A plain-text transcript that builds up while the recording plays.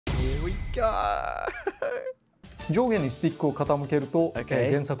go. 上下にスティックを傾けると、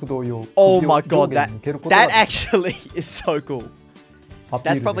原作同様、 Oh my god, that actually is so cool.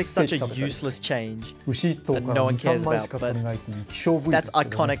 That's probably such a useless change that no one cares about, but that's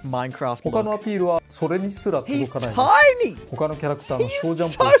iconic Minecraft 他のアピールはそれにすら届 He's かないです。 tiny! 他のキャラクターの小ジャン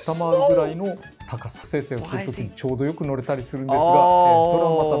プを下回るぐらいの高さ。生成をするときにちょうどよく乗れたりするんですが、それは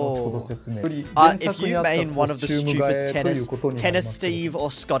また後ほど説明。 If you main one of the stupid tennis Steve or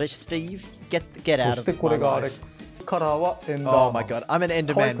Scottish Steve, get out of my life. カラーはエンダーマン。 Oh my god, I'm an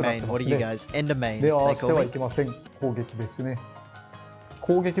Enderman main. What are you guys? Enderman. では合わせてはいけません。攻撃ですね。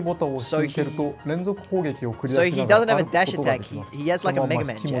攻撃ボタンを押し続けると連続攻撃を繰り出しながら歩くことができます。 He has like a Mega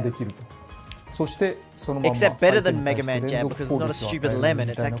Man jab. そしてそのまま Except better than Mega Man jab because it's not a stupid lemon.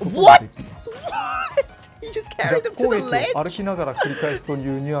 It's like what? What? You just carried them to the ledge? 歩きながら繰り返すとい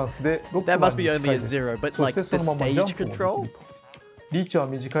うニュアンスでロックマン That must に be 近 only い a です。 zero, but そし like て the そのままジャン stage プをでき control. ると。リーチは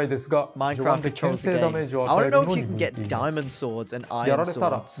短いですが、序盤 Minecraft で牽 controls 制 the ダメー game. ジを I 与え don't る know の if に you can 向い get ていま diamond す。 swords and や iron られた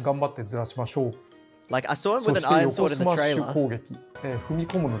ら swords. 頑張ってずらしましょう。 Like I saw him そ with し an て iron 横 sword in ス the マッシュ trailer. 攻撃、踏み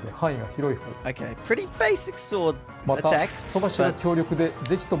込むので範囲が広い方。 Okay, pretty basic sword また attack. 飛ばしが強力で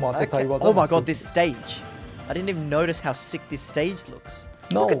ぜひとも当てたい Okay. 技 Oh の my 一 god, つ this です。 stage. I didn't even notice how sick this stage looks.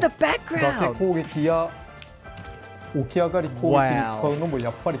 なお Look at the 伊達 background. 攻撃や起き上がり攻撃に使うのもや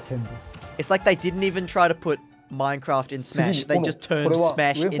っぱり剣です。 It's like they didn't even try to put Minecraft in 次 Smash. に They こ just れ turned は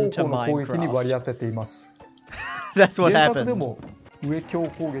Smash 上方 into 向の攻撃に割り Minecraft. 当てています。 That's what 原作で happened. も上強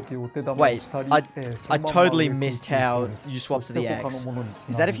攻撃を手玉に Wait, したり、 I そのまま totally 上 missed 空中 how 攻撃 you そ swap し to て the 他の axe. ものにつ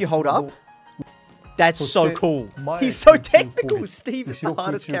Is な that ぐ if you hold up? That's そして so cool. 前 He's so 空中攻 technical. 撃 Steve is the 後ろ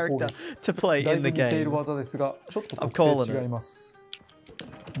空 hardest 中攻 character 撃 to play だい in ぶ the 似ている game. 技ですがちょっと I'm 特 calling 性 it. 違います。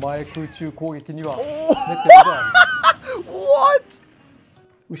前空中攻撃にはメテオがあります。 What?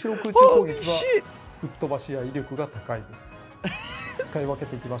 後ろ空中攻 Holy 撃は shit. 吹っ飛ばしや威力が高いです。使い分け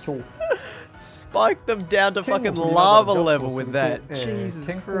ていきましょう。 Spike them down to 剣を fucking 振りながら lava ジャン level プをす with ると that. 剣 Jesus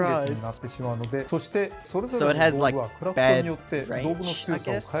攻撃にな Christ. ってしまうので、そしてそれぞ So れ it の has 道 like 具はクラフトによって bad 道具の強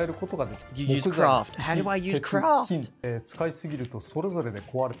さを range, 変えることができ You use 木材 craft. How do I use 鉄 craft? 金使いすぎるとそれぞれで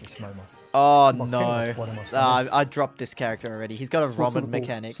壊れてしまいます。 Oh まあ no. 剣が壊れましたね。I dropped this character already. He's got a そうする Robin と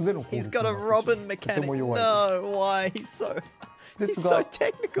mechanic. 素手の攻撃 He's に got な a ってしまう Robin とても mechanic. 弱いです。 No, why? He's で so すが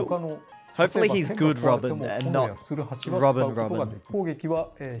technical. 他の Hopefully 例えば he's 剣 good が壊れて Robin も and 斧や not ツルハシは使う Robin ことができる。攻撃は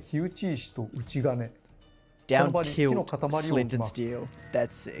火打ち石と打ち金。 down その場に火の tilt 塊を置 flint き and ます。 steel. That's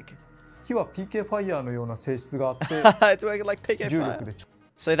sick. 火は PK ファイヤーのような性質があって It's working like PK 重 fire. 力で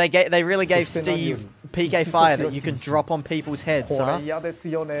So they really gave そして何より Steve PK fire that you can drop on people's heads, これ huh? 嫌です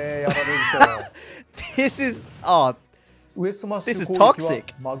よね、やられる This is oh と。上スマッシ This ュ is 攻撃は toxic.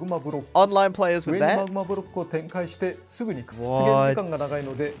 マグマブロック。 online players 上 with にマ that. グマブロックを展開してすぐに出現 What? 時間が長い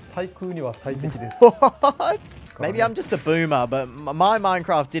ので対空には最適です。 What? Maybe I'm just a boomer, but my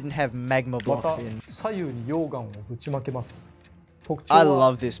Minecraft didn't have magma また blocks in. 左右に溶岩をぶちまけます。特徴 I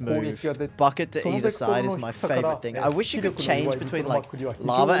は love this 攻 move. 撃が出 Bucket to その either ベクトル side の is my 低さから favorite thing. I wish you could 気力の change 弱い between リトルマ like ックには非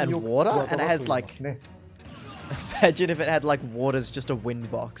lava 常に and よく water, 技 and だ it と has 言いま like すね。 imagine if it had like water's just a wind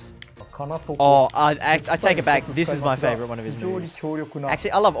box. かなと Oh, I take it back. This is my favorite one of his 非常に moves. 強力な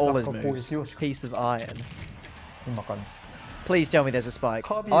Actually, I love all his 落下攻 moves. 撃をし Piece of iron. 今感じ。 Please tell me there's a spike.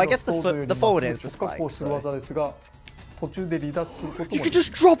 カービ Oh, I ィの guess ストーブより the も forward 直 is the 角 spike. をする So. 技ですが途中で離脱することも You で could きま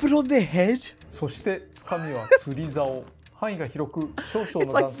just す。 drop it on their head. そしてつかみは釣り竿。範囲が広く少々 It's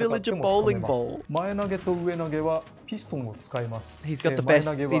の like 段差があって villager もつかめ bowling ま ball. す。前投げと上投げはピストンを使います。 He's got the 前 best.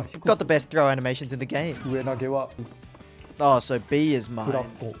 投げは He's 低 got the く best throw animations in the game. 上投げは Oh, so B is ク mine. ラ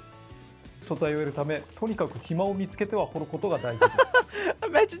フト。素材を得るためとにかく暇を見つけては掘ることが大事で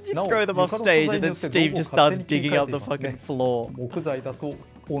す。 Imagine you No, throw them off you can't stage also and then use the Steve double just starts cut, then digging you up the can't fucking use floor. 木材だと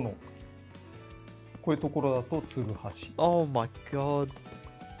斧。こういうところだとツルハシ。 Oh my god.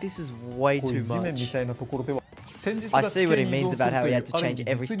 This is way こうい too う地面み much. たいなところでは I see what he means about how he had to change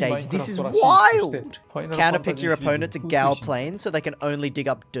every stage. This is wild! Counterpick your opponent to Gao Plain so they can only dig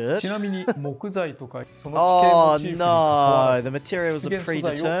up dirt. ちなみに木材とかその Oh 地形モチーフに関わ no, ら the ず materials 出 are 現素材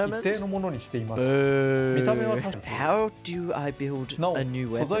を一定 predetermined. のものにしています。 Boo. 見た目は確かにそうです。 How do I build なお a new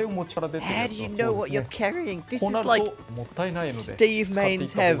素材 weapon? を持ちから出てるや How つ do は you そ know う what で you're すね。 carrying? This こう is なる like ともったいないので使って Steve いった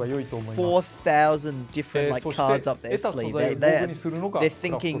mains 方 have が良いと思います。 4,000 different そ like して cards up 得 their た素 sleeve. 材を道具にするのが They're ク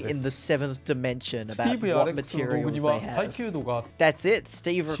ラフト thinking で in the す。 seventh dimension スティ about ーブやア what レックスの道具 materials に they は耐 have. 久度があって That's it.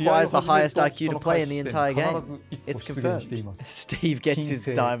 Steve 試合を requires the 始める highest と IQ そ to の play 開 in the 始地 entire 点 game. 必ず一 It's 歩出現してい confirmed. ます。 Steve gets his 金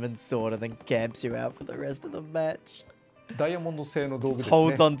星。 diamond sword and then camps you out for the rest of the match. ダイヤモンド製の道具 Just です holds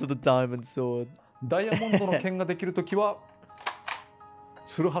ね。 onto the diamond sword. ダイヤモンドの剣ができるときは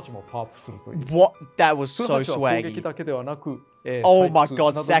What? That was so swaggy. Oh my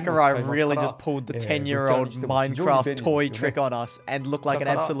god, Sakurai really just pulled the 10-year-old Minecraft toy trick on us and looked like an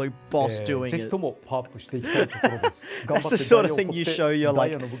absolute boss doing it. That's the sort of thing you show your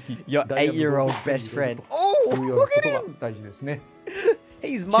 8-year-old best friend. Oh, look at him!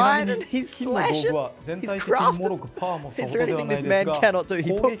 He's mine and he's slashing. He's crafting. Is there anything this man cannot do?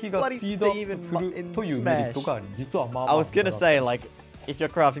 He put bloody Steve in Smash. I was gonna say, like, if your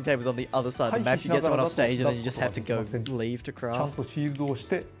crafting table's on the other side of the map, you get someone off stage and then you just have to go leave to craft.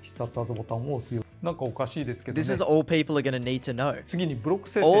 This is all people are gonna need to know.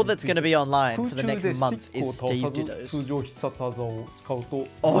 All that's gonna be online for the next month is Steve Dittos.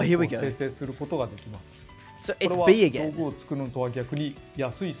 Oh, here we go. So it's B again.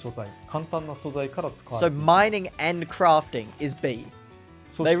 So mining and crafting is B.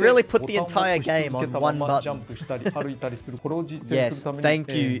 They really put the entire game on one button. Yes,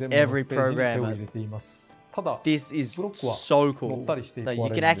 thank you every programmer. This is so cool that you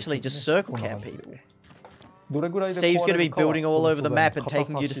can actually just circle camp people. Steve's going to be building all over the map and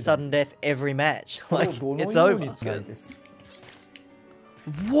taking you to sudden death every match. Like, it's over.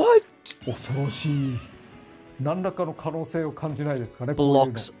 What?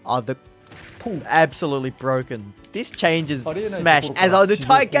 Blocks are the absolutely broken. This changes Smash. As an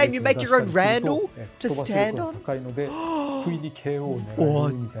entire game, you make your own Randall to stand on?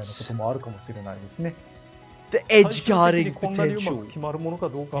 What? The edge guarding potential.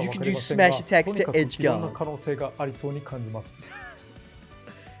 You can do smash attacks to edge guard.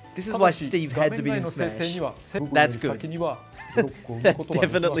 This is why Steve had to be in Smash. That's good. That's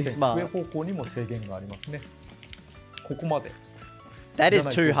definitely smart. That is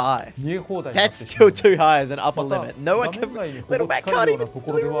too high. That's still too high as an upper limit. No one can. Little Mac can't even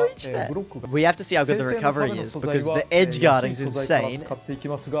reach that. We have to see how good the recovery is because the edge guarding is insane.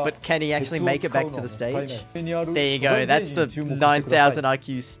 But can he actually make it back to the stage? There you go. That's the 9,000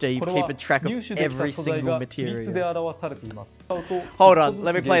 IQ Steve keeping track of every single material. Hold on.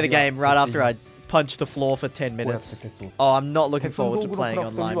 Let me play the game right after I punch the floor for 10 minutes. Oh, I'm not looking forward to playing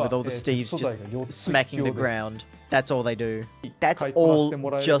online with all the Steves just smacking the ground. That's all they do. That's all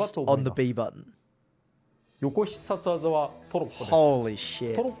just on the B button. Holy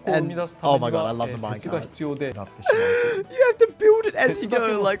shit. And, oh my god, I love the minecart. You have to build it as you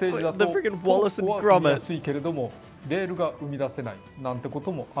go, like the freaking Wallace and Gromit.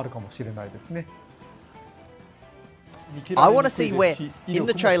 I want to see where, in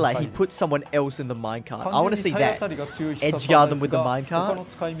the trailer, he puts someone else in the minecart. I want to see that. Edge guard them with the minecart.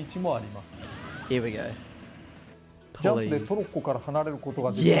 Here we go. Please.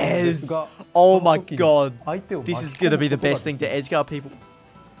 Yes! Oh my god. This is going to be the best thing to edgeguard people.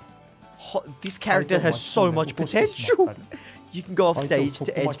 This character has so much potential. You can go off stage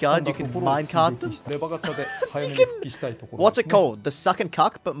to edgeguard, you can minecart them. What's it called? The suck and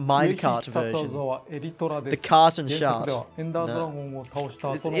cuck, but minecart version. The cart and shart. No.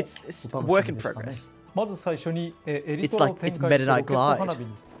 It's work in progress. It's like, it's Meta Knight Glide.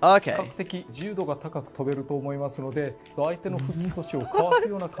 Okay. The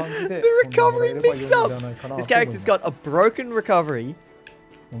recovery mix-ups! This character's got a broken recovery,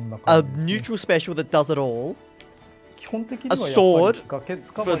 a neutral special that does it all, a sword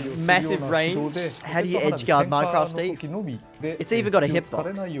for massive range. How do you edgeguard Minecraft, Steve? It's even got a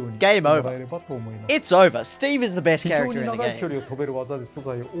hitbox. Game over. It's over. Steve is the best character in the game.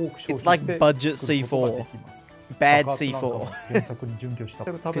 It's like budget C4. Bad C4.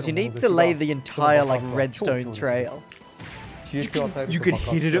 Because you need to lay the entire like redstone trail. You can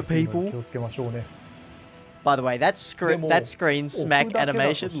hit it at people. By the way, that screen smack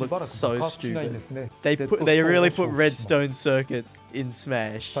animation looks so stupid. They really put redstone circuits in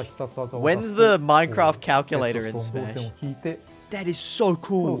Smash. When's the Minecraft calculator in Smash? That is so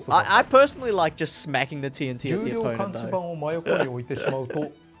cool. I personally like just smacking the TNT at the opponent though.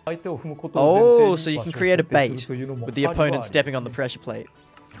 Oh, so you can create a bait with the opponent stepping on the pressure plate.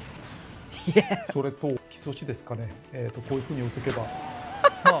 Yeah.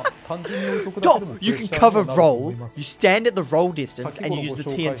 You can cover roll, you stand at the roll distance and you use the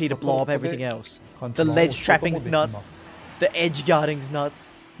TNT to blow up everything else. The ledge trapping's nuts. The edge guarding's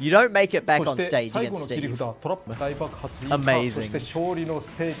nuts. You don't make it back on stage against Steve. Amazing.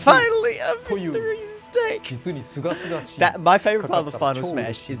 Finally, a victory steak! My favorite part of the final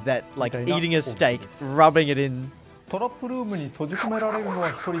smash is that, like, eating a steak, rubbing it in. The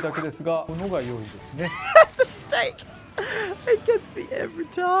steak! It gets me every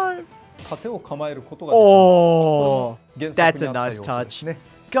time. Oh, that's a nice touch.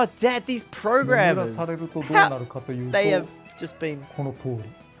 God damn, these programmers! They have just been... この通り。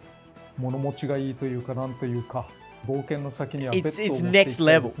物持ちがいいというかなんというか、冒険の先にはベッドを持っていき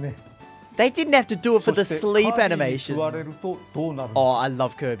たいですね。They didn't have to do it for the sleep animation. Oh, I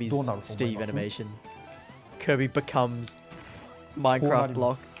love Kirby's Steve animation. Kirby becomes Minecraft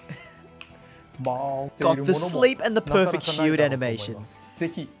block. God, the sleep and the perfect shield animations.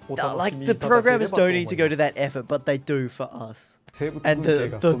 Like, the programmers don't need to go to that effort, but they do for us. And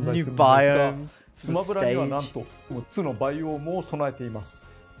the new biomes, the stage.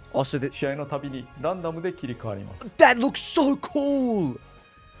 Also, that looks so cool!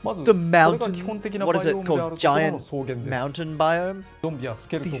 The mountain, what is it called? Giant mountain biome?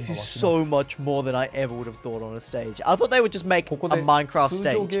 This is so much more than I ever would have thought on a stage. I thought they would just make a Minecraft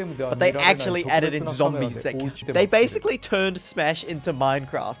stage, but they actually added in zombies. They basically turned Smash into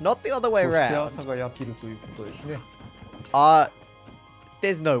Minecraft, not the other way around.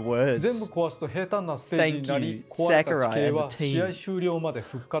 There's no words. Thank you, Sakurai and the team.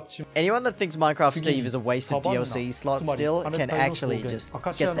 Anyone that thinks Minecraft Steve is a wasted DLC slot still can actually just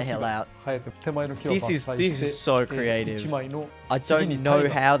get the hell out. This is so creative. I don't know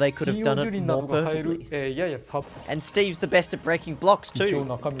how they could have done it more perfectly. And Steve's the best at breaking blocks too.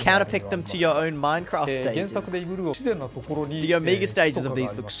 Counterpick them to your own Minecraft stages. The Omega stages of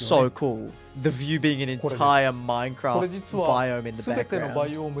these look so cool. The view being an entire Minecraft biome in the background.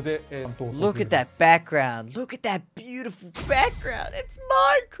 Look at that background. Look at that beautiful background. It's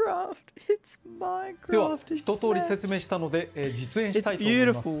Minecraft. It's Minecraft. It's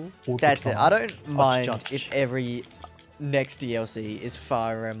beautiful. That's it. I don't mind if every next DLC is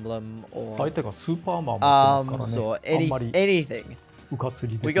Fire Emblem or ARMS or anything.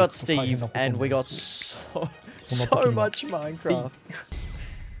 We got Steve and we got so much Minecraft.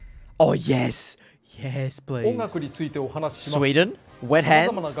 Oh yes, yes, please. Sweden, Wet Hands.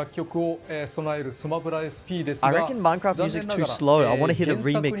 I reckon Minecraft music's too slow. I want to hear the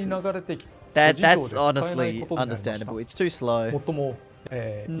remixes. That's honestly understandable. It's too slow.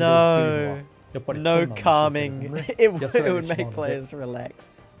 No, no calming. It would make players relax.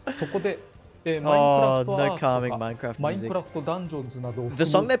 Oh, no calming Minecraft music. The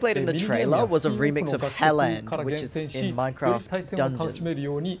song they played in the trailer was a remix of Helland, which is in Minecraft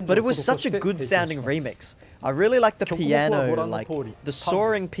Dungeon. But it was such a good sounding remix. I really like the piano, like the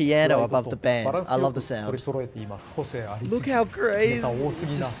soaring piano above the band. I love the sound. Look how great.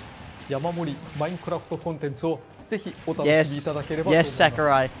 Yes,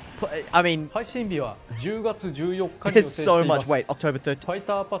 Sakurai. I mean, there's so much. Wait, October 13th?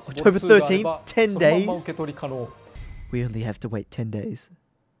 October 13th? 10 days? We only have to wait 10 days.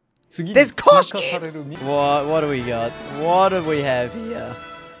 There's costumes! What do we got? What do we have here?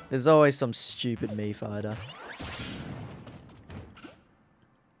 There's always some stupid Mii fighter.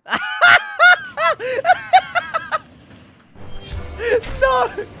 No!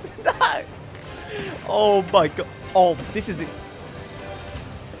 No! Oh my god. Oh, this is it.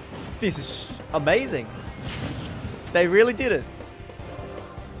 This is amazing. They really did it.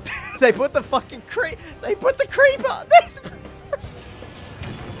 They put the fucking They put the creeper.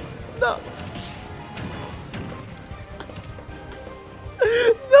 No.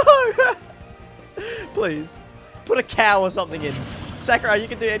 No. Please. Put a cow or something in. Sakurai, you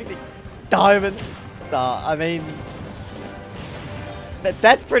can do anything. Diamond. I mean...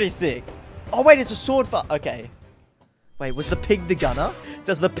 That's pretty sick. Oh wait, it's a sword fight. Okay. Wait, was the pig the gunner?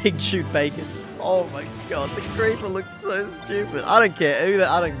 Does the pig shoot bacon? Oh my god, the creeper looked so stupid. I don't care.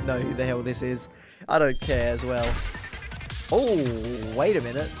 I don't know who the hell this is. I don't care as well. Oh, wait a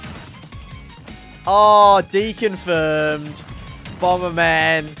minute. Oh, deconfirmed.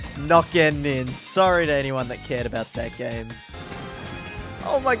 Bomberman not getting in. Sorry to anyone that cared about that game.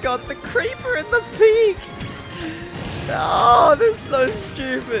 Oh my god, the creeper and the pig. Oh, they're so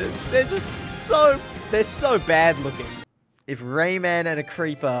stupid. They're so bad looking. If Rayman and a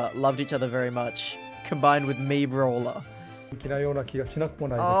creeper loved each other very much, combined with Mii Brawler.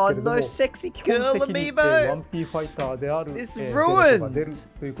 Oh, no sexy girl amiibo! It's ruined!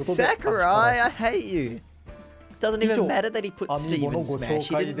 Sakurai, I hate you. Doesn't even matter that he put Steve in Smash.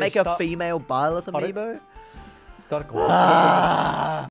 He didn't make a female Byleth amiibo.